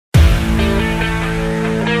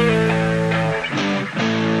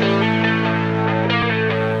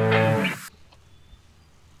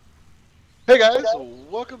guys,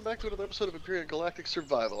 welcome back to another episode of Empyrion Galactic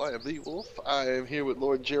Survival. I am the Wolf. I am here with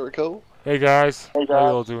Lord Jerikho. Hey guys, how you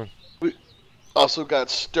all doing? We also got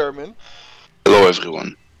Sturman. Hello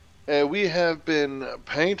everyone. And we have been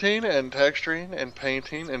painting and texturing and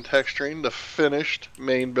painting and texturing the finished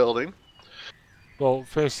main building. Well,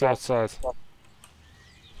 finished outside.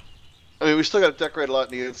 I mean, we still got to decorate a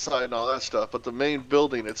lot in the inside and all that stuff, but the main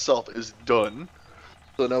building itself is done.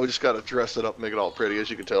 So now we just got to dress it up and make it all pretty,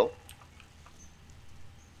 as you can tell.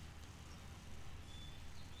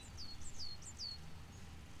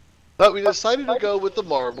 But we decided to go with the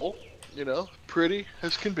marble, you know, pretty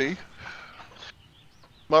as can be.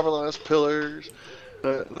 Marbleized pillars.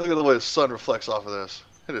 Look at the way the sun reflects off of this.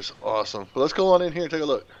 It is awesome. But let's go on in here and take a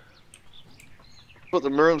look. What the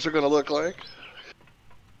rooms are going to look like.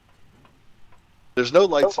 There's no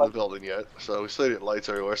lights in the building yet, so we still get lights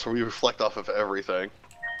everywhere, so we reflect off of everything.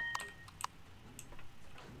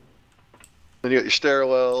 Then you got your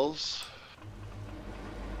stairwells.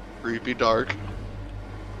 Creepy dark.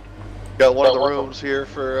 Got one of the rooms here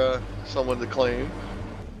for someone to claim.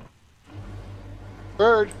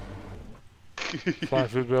 Bird! Flying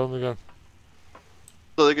through the building again.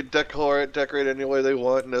 So they can decorate any way they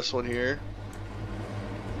want in this one here.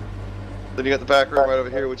 Then you got the back room right over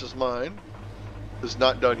here, which is mine. It's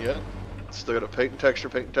not done yet. Still got to paint and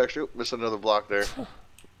texture. Oop, missing another block there.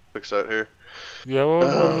 Fix that here. Yeah,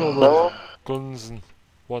 well, all the guns and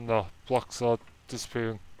whatnot, blocks are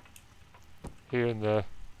disappearing here and there.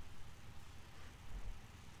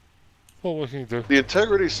 Well, what can you do? The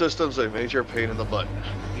integrity system's a major pain in the butt.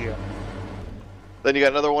 Yeah. Then you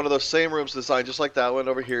got another one of those same rooms designed just like that one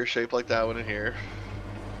over here, shaped like that one in here.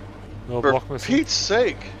 No For block missing. Pete's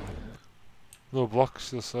sake! No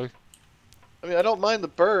blocks, just say. I mean, I don't mind the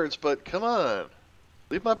birds, but come on.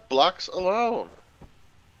 Leave my blocks alone.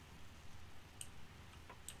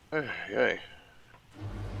 Hey.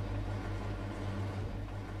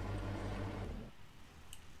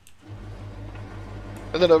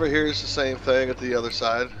 And then over here is the same thing at the other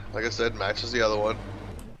side. Like I said, matches the other one.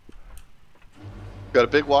 Got a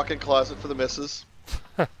big walk-in closet for the missus.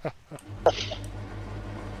 Yeah,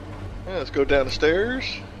 let's go down the stairs.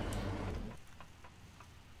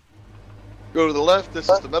 Go to the left, this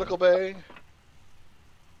is the medical bay.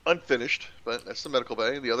 Unfinished, but that's the medical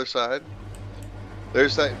bay. The other side.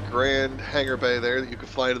 There's that grand hangar bay there that you can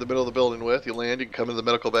fly into the middle of the building with. You land, you can come into the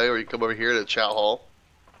medical bay, or you can come over here to the chow hall.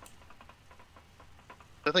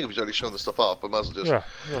 I think we've already shown this stuff off, but might as well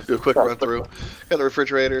just do a quick run through. Got the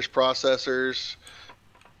refrigerators, processors.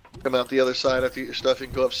 Come out the other side after you eat your stuff. You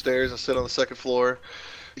can go upstairs and sit on the second floor.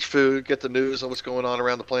 Eat food, get the news on what's going on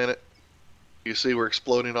around the planet. You see we're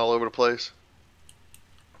exploding all over the place.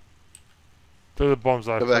 They're the bombs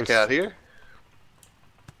I Come back out here.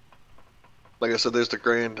 Like I said, there's the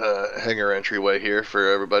grand hangar entryway here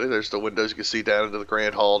for everybody. There's the windows you can see down into the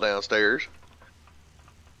grand hall downstairs.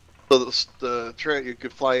 So the train, you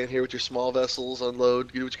could fly in here with your small vessels,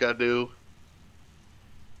 unload, do what you gotta do.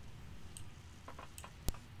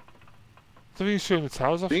 Have you shown the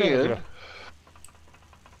towers off yet?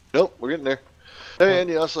 Nope, we're getting there. And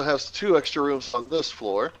you also have 2 extra rooms on this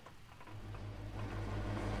floor.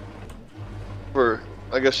 For,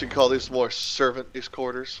 I guess you'd call these more servant-ish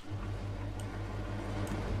quarters.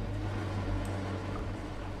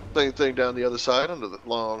 Same thing down the other side under the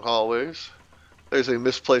long hallways. There's a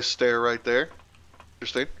misplaced stair right there.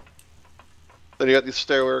 Interesting. Then you got the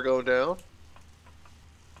stairway going down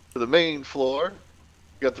to the main floor.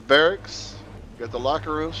 You got the barracks. You got the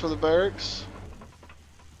locker rooms for the barracks.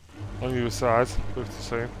 On either side, both the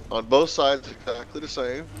same. On both sides, exactly the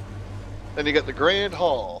same. Then you got the grand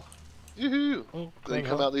hall. Yoo-hoo! Oh, Then you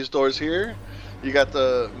come out these doors here. You got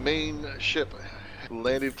the main ship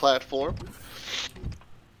landing platform.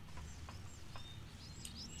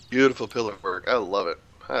 Beautiful pillar work. I love it.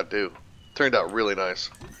 I do. Turned out really nice.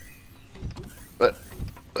 But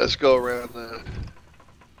let's go around the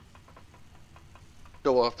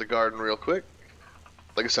show off the garden real quick.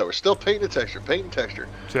 Like I said, we're still painting texture.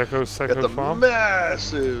 Jerikho's second farm. Got the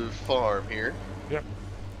massive farm here. Yep.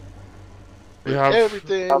 We have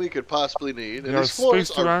everything we could possibly need. And these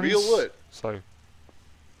floors are real wood. So,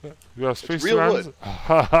 we have space real wood.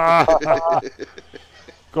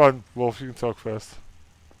 Go on, Wolf, you can talk first.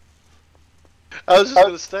 I was just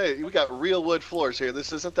going to say, we got real wood floors here.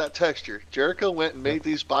 This isn't that texture. Jerikho went and made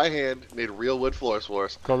these by hand, made real wood floors for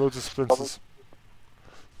us. Got loads of splinters.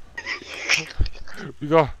 we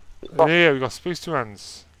got space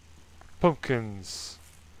Durans, pumpkins,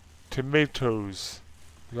 tomatoes,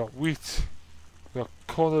 we got wheat, we got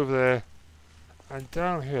corn over there, and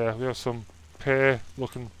down here we have some pear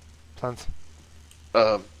looking plant.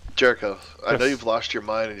 Jerikho, I know Yes. you've lost your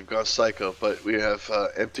mind and you've gone psycho, but we have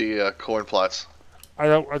empty corn plots. I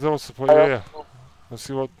don't support you here. Let's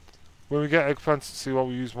see what when we get eggplants, see what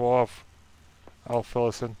we use more of. I'll fill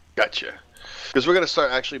us in. Gotcha. Because we're going to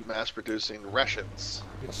start actually mass producing rations.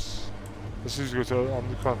 Yes. This is good to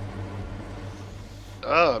Omnicron.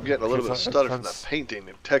 Oh, I'm getting a little bit of stutter from that painting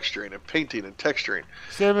and texturing and painting and texturing.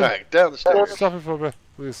 Alright, down the stairs. Stop it for me,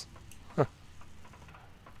 please.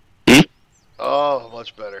 Oh,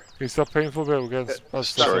 much better. Can you stop painting for a bit? We're getting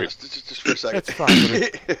sorry, just for a second. It's fine, buddy.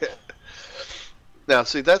 Now,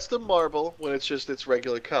 see, that's the marble when it's just its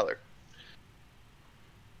regular color.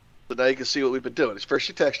 So now you can see what we've been doing. It's first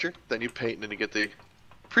you texture, then you paint, and then you get the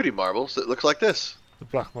pretty marbles that look like this. The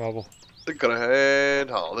black marble. They're gonna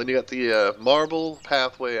hand haul. Then you got the marble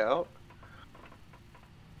pathway out.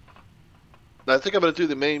 Now, I think I'm gonna do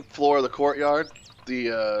the main floor of the courtyard.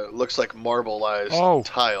 The looks like marbleized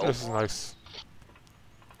tile. This is nice.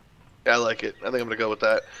 Yeah, I like it. I think I'm gonna go with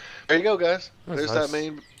that. There you go, guys. That's There's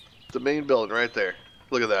nice. the main building right there.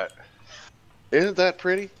 Look at that. Isn't that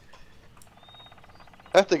pretty?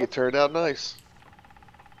 I think it turned out nice.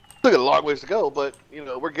 Took a long ways to go, but you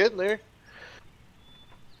know we're getting there.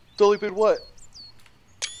 It's only been what?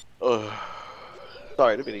 Sorry,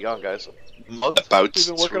 I didn't mean to yawn, guys. About we've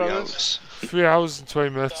been working 3 on hours. this? 3 hours and 20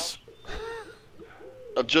 minutes.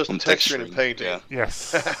 Of just texturing and painting. Yeah.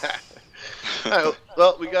 Yes. Alright,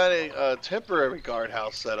 well, we got a temporary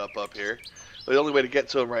guardhouse set up here. The only way to get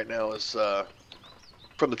to them right now is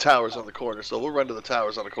from the towers on the corner, so we'll run to the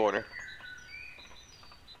towers on the corner.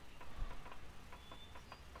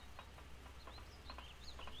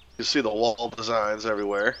 You see the wall designs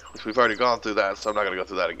everywhere, which we've already gone through that, so I'm not going to go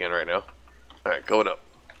through that again right now. Alright, going up.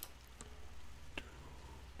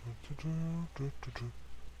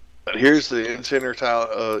 And here's the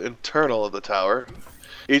internal of the tower.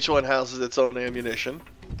 Each one houses its own ammunition.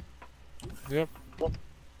 Yep.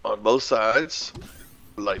 On both sides.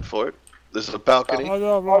 Light for it. This is a balcony. Oh,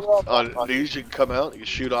 no, rock. On these you can come out, you can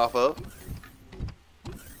shoot off of.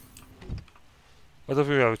 I don't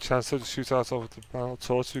think we have a chance to shoot out over the panel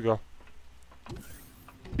torch we go.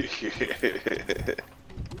 You can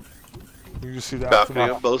just see the Balcony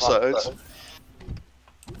aftermath. on both sides.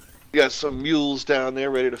 You got some mules down there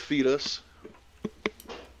ready to feed us.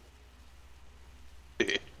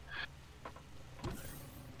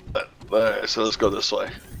 Alright, so let's go this way.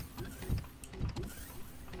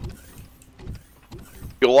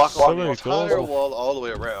 You walk along the entire wall all the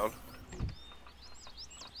way around.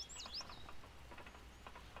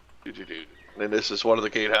 And this is one of the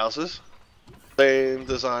gatehouses. Same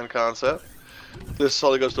design concept. This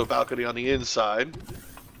only goes to a balcony on the inside.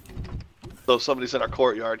 So if somebody's in our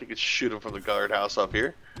courtyard, you can shoot them from the guardhouse up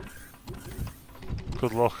here.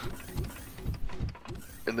 Good luck.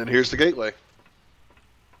 And then here's the gateway.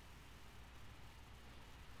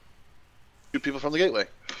 Shoot people from the gateway.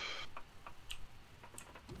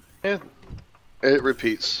 And it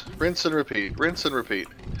repeats. Rinse and repeat. Rinse and repeat.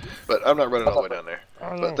 But I'm not running all the way down there.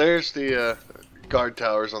 But there's the guard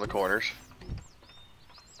towers on the corners.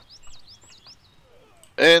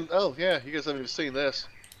 And, oh yeah, you guys haven't even seen this.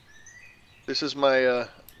 This is my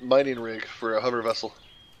mining rig for a hover vessel.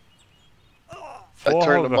 I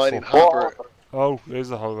turned the mining hopper. Oh,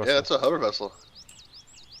 there's a hover vessel. Yeah, it's a hover vessel.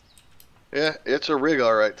 Yeah, it's a rig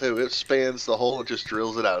alright too. It spans the hole and just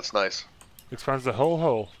drills it out. It's nice. Expands the whole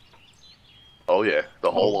hole. Oh yeah,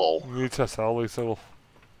 the whole hole. We need to test all these little.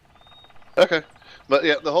 Okay. But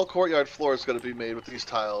yeah, the whole courtyard floor is going to be made with these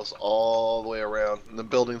tiles all the way around. And the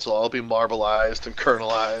buildings will all be marbleized and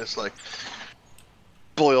kernelized like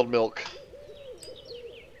boiled milk.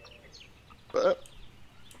 But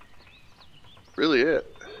really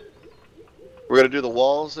it. We're going to do the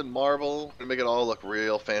walls in marble and make it all look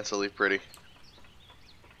real fancily pretty.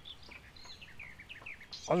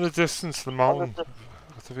 On the distance, the mountain. I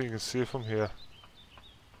don't think you can see it from here.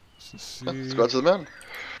 Let's go to the mountain.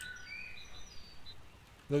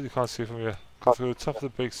 No, you can't see it from here. Go through the top of the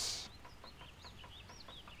base.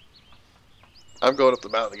 I'm going up the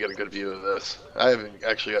mountain to get a good view of this. I haven't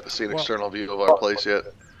actually got to see an external view of our place yet.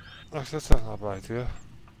 Actually, that's not a bad idea.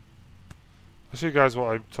 I'll show you guys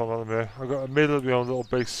what I'm talking about there. I got a middle of my own little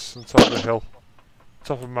base on top of the hill.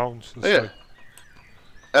 Top of the mountains. Oh, yeah.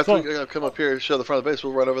 After we come up here and show the front of the base,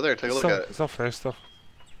 we'll run over there and take a look at it. It's not fair stuff.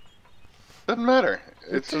 Doesn't matter.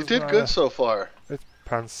 You did good so far. It's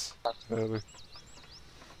pants. Really.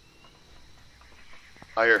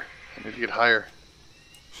 Higher. I need to get higher.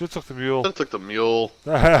 Should've took the mule. Should've took the mule.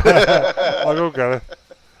 I'll go get it.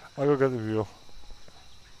 I'll go get the mule.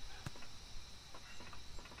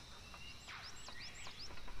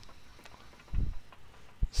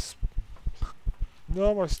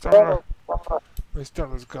 No, my stamina. My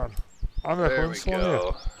stamina's gone. I'm not There going we slow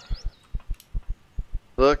go.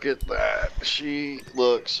 Look at that. She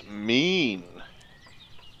looks mean.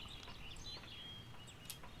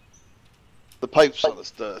 The pipes on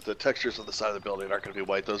the textures on the side of the building aren't going to be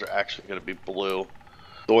white. Those are actually going to be blue.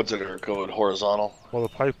 The ones that are going horizontal. Well, the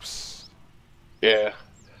pipes. Yeah.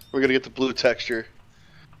 We're going to get the blue texture.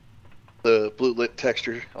 The blue lit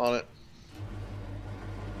texture on it.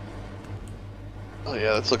 Oh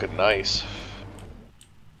yeah, that's looking nice.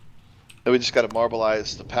 And we just got to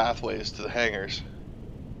marbleize the pathways to the hangars.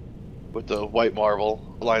 With the white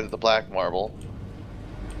marble aligned with the black marble.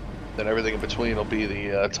 Then everything in between will be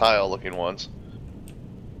the tile looking ones.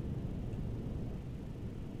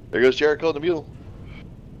 There goes Jerikho the mule.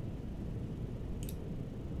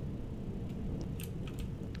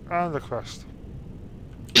 And the crest.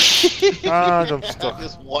 And I'm stuck. I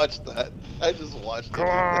just watched that. I just watched Come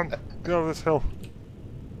on! Get over this hill.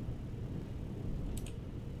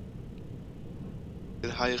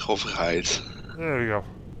 Den ga je overheid. There we go.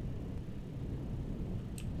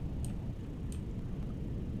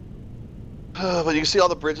 But you can see all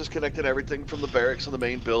the bridges connecting everything from the barracks and the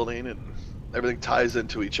main building, and everything ties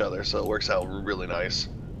into each other, so it works out really nice.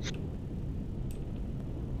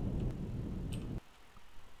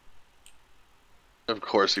 Of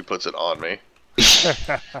course he puts it on me. Does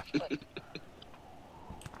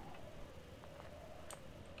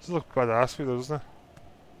look badass with doesn't it?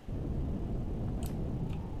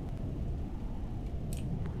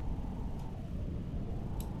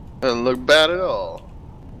 Doesn't look bad at all.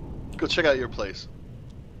 Go check out your place.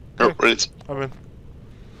 Oh, right. I'm in.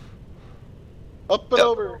 Up and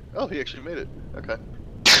over. Oh, he actually made it. Okay.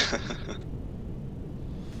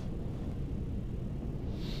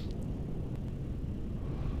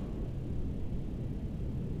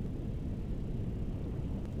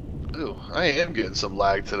 Ooh, I am getting some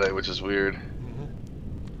lag today, which is weird.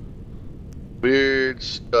 Weird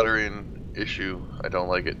stuttering issue. I don't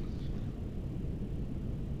like it.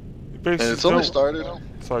 And it's only started.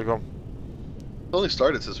 Sorry, go on. It's only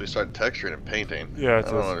started since we started texturing and painting. Yeah, I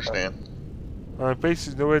don't understand.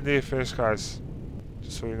 Basically nowhere near finished, guys.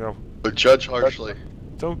 Just so you know. But judge harshly.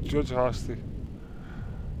 Don't judge harshly.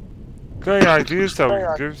 Got any ideas though? You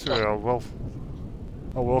can give to me.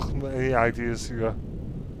 I'll welcome any ideas you got.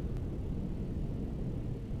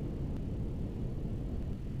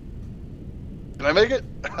 Can I make it?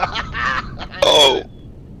 Oh!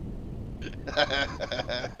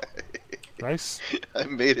 Nice. I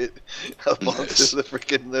made it up onto the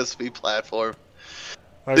freaking SV platform.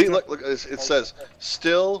 See, look, it says,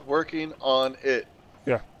 still working on it.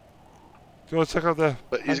 Yeah. Do you want to check out the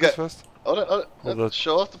first? Hold on.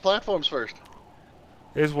 Show off the platforms first.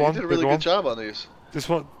 Here's one. You did a really good job on these. This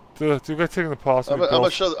one, do you get taken apart? I'm gonna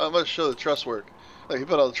show the truss work. Look, he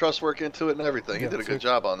put all the truss work into it and everything. Yeah, he did a good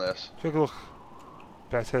job on this. Take a look.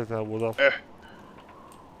 Better than I would have.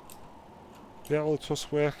 Yeah, all the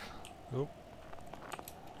truss work. Nope.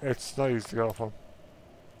 It's not easy to get off on.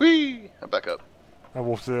 Whee! I'm back up. I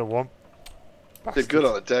walked it in one. Did good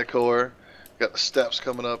on the decor. Got the steps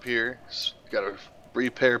coming up here. Got a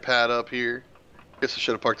repair pad up here. Guess I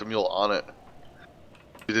should have parked the mule on it.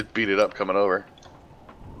 You did beat it up coming over.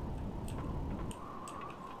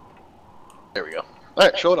 There we go.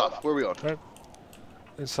 Alright, show it off. Where are we on? Right.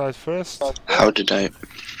 Inside first. How did I?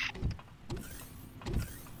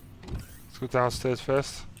 Let's go downstairs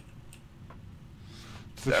first.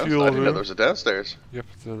 To the I fuel didn't know room. there was a downstairs. Yep,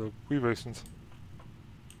 the wee basement.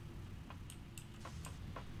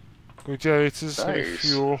 Got me generators, got me Nice.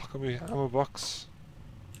 fuel, got me ammo box.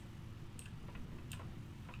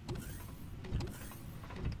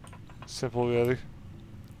 Simple really.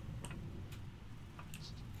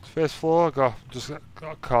 First floor, I got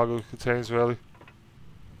cargo containers really.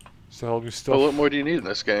 Just to hold me stuff. Well, what more do you need in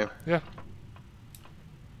this game?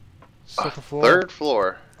 Second floor. Third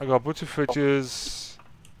floor. I got a bunch of fridges.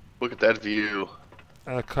 Look at that view.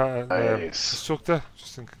 And a car Nice. constructor,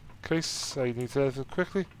 just in case I need to edit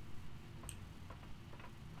quickly.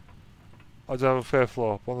 I do have a third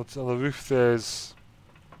floor. On the roof there's...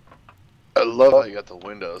 I love how you got the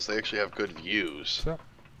windows. They actually have good views. Yeah.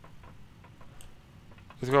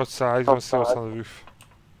 Let's go outside, you want to see what's on the roof.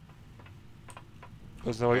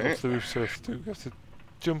 There's no way up to the roof, so you have to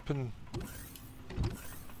jump and...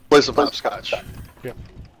 Play some hopscotch. Yeah.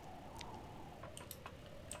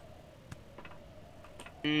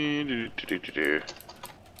 I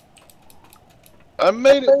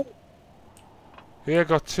made it! Here I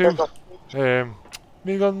got two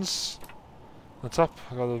miniguns on top.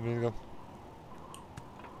 I got a minigun.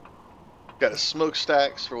 Got his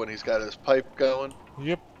smokestacks for when he's got his pipe going.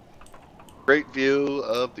 Yep. great view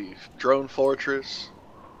of the drone fortress,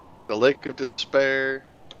 the Lake of Despair,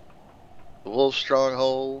 the Wolf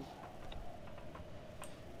Stronghold.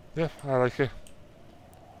 Yeah, I like it.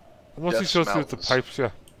 I'm not too Jeff's sure to do with the Mountains. pipes, yeah.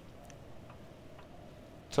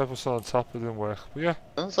 Type was on top, it didn't work, but yeah.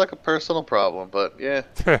 Sounds like a personal problem, but yeah.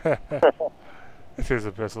 It is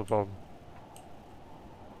a personal problem.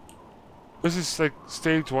 This is like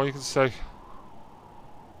stage 1, you can say.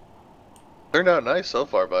 Turned out nice so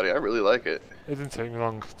far, buddy. I really like it. It didn't take me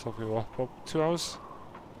long, it took me what, about 2 hours?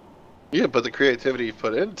 Yeah, but the creativity you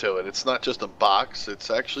put into it, it's not just a box,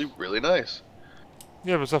 it's actually really nice.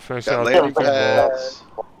 Yeah, but it's not finished. Got landing pads.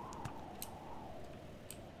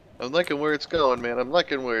 I'm liking where it's going, man. I'm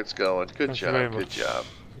liking where it's going. Good job, good job.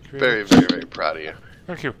 Very, very, very proud of you.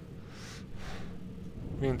 Thank you.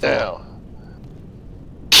 Now.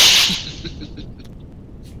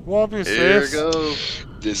 What obvious Here this? we go.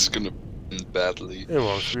 This is gonna end badly. It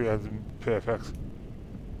was, we had them perfect.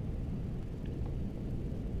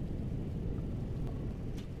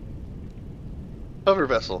 Hover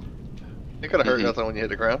vessel. Ain't gonna hurt nothing when you hit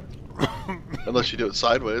the ground. Unless you do it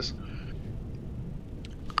sideways.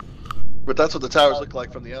 But that's what the towers look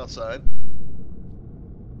like from the outside.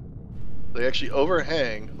 They actually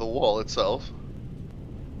overhang the wall itself.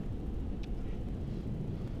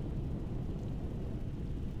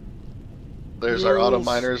 There's our auto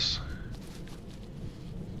miners.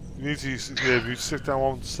 You need to use, yeah, you stick down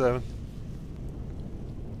 1 to 7.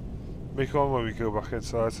 Make on when we go back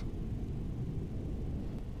inside.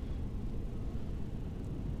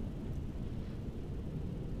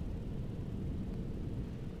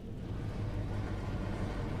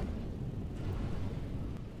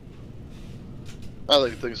 I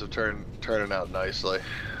think things have turning out nicely.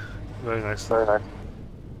 Very nice. Very nice.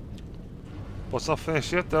 What's not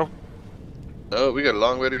finished yet though? No, we got a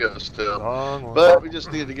long way to go still. But we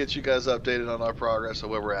just need to get you guys updated on our progress and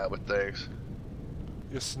where we're at with things.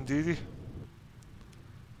 Yes, indeedy.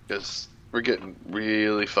 Because we're getting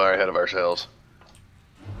really far ahead of ourselves.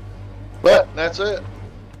 But that's it.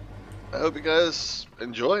 I hope you guys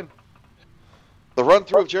enjoyed the run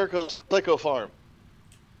through of Jerikho's Psycho Farm.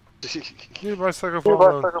 My second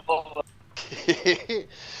phone.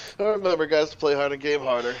 Remember, guys, to play hard and game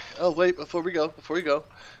harder. Oh wait, before we go,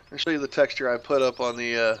 I'll show you the texture I put up on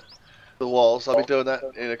the walls. I'll be doing that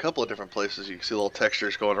in a couple of different places. You can see little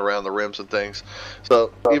textures going around the rims and things.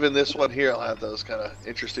 So even this one here, I'll have those kind of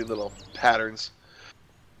interesting little patterns.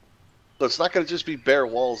 So it's not going to just be bare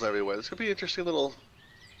walls everywhere. There's going to be interesting little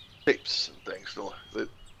shapes and things that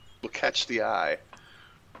will catch the eye.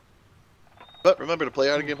 But remember to play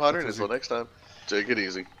hard and game harder, and until next time, take it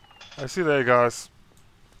easy. I see you there, guys.